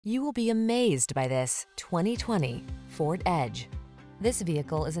You will be amazed by this 2020 Ford Edge. This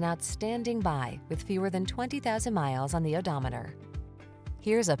vehicle is an outstanding buy with fewer than 20,000 miles on the odometer.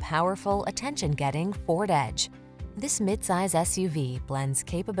 Here's a powerful, attention-getting Ford Edge. This midsize SUV blends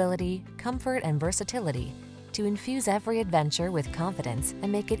capability, comfort, and versatility to infuse every adventure with confidence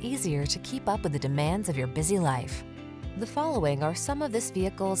and make it easier to keep up with the demands of your busy life. The following are some of this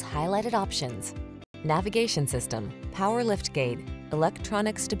vehicle's highlighted options: navigation system, power liftgate,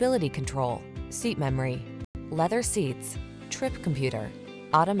 electronic stability control, seat memory, leather seats, trip computer,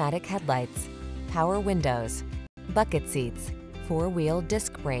 automatic headlights, power windows, bucket seats, four-wheel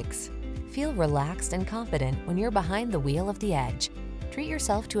disc brakes. Feel relaxed and confident when you're behind the wheel of the Edge. Treat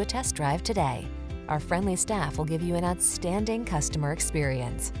yourself to a test drive today. Our friendly staff will give you an outstanding customer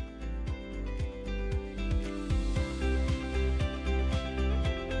experience.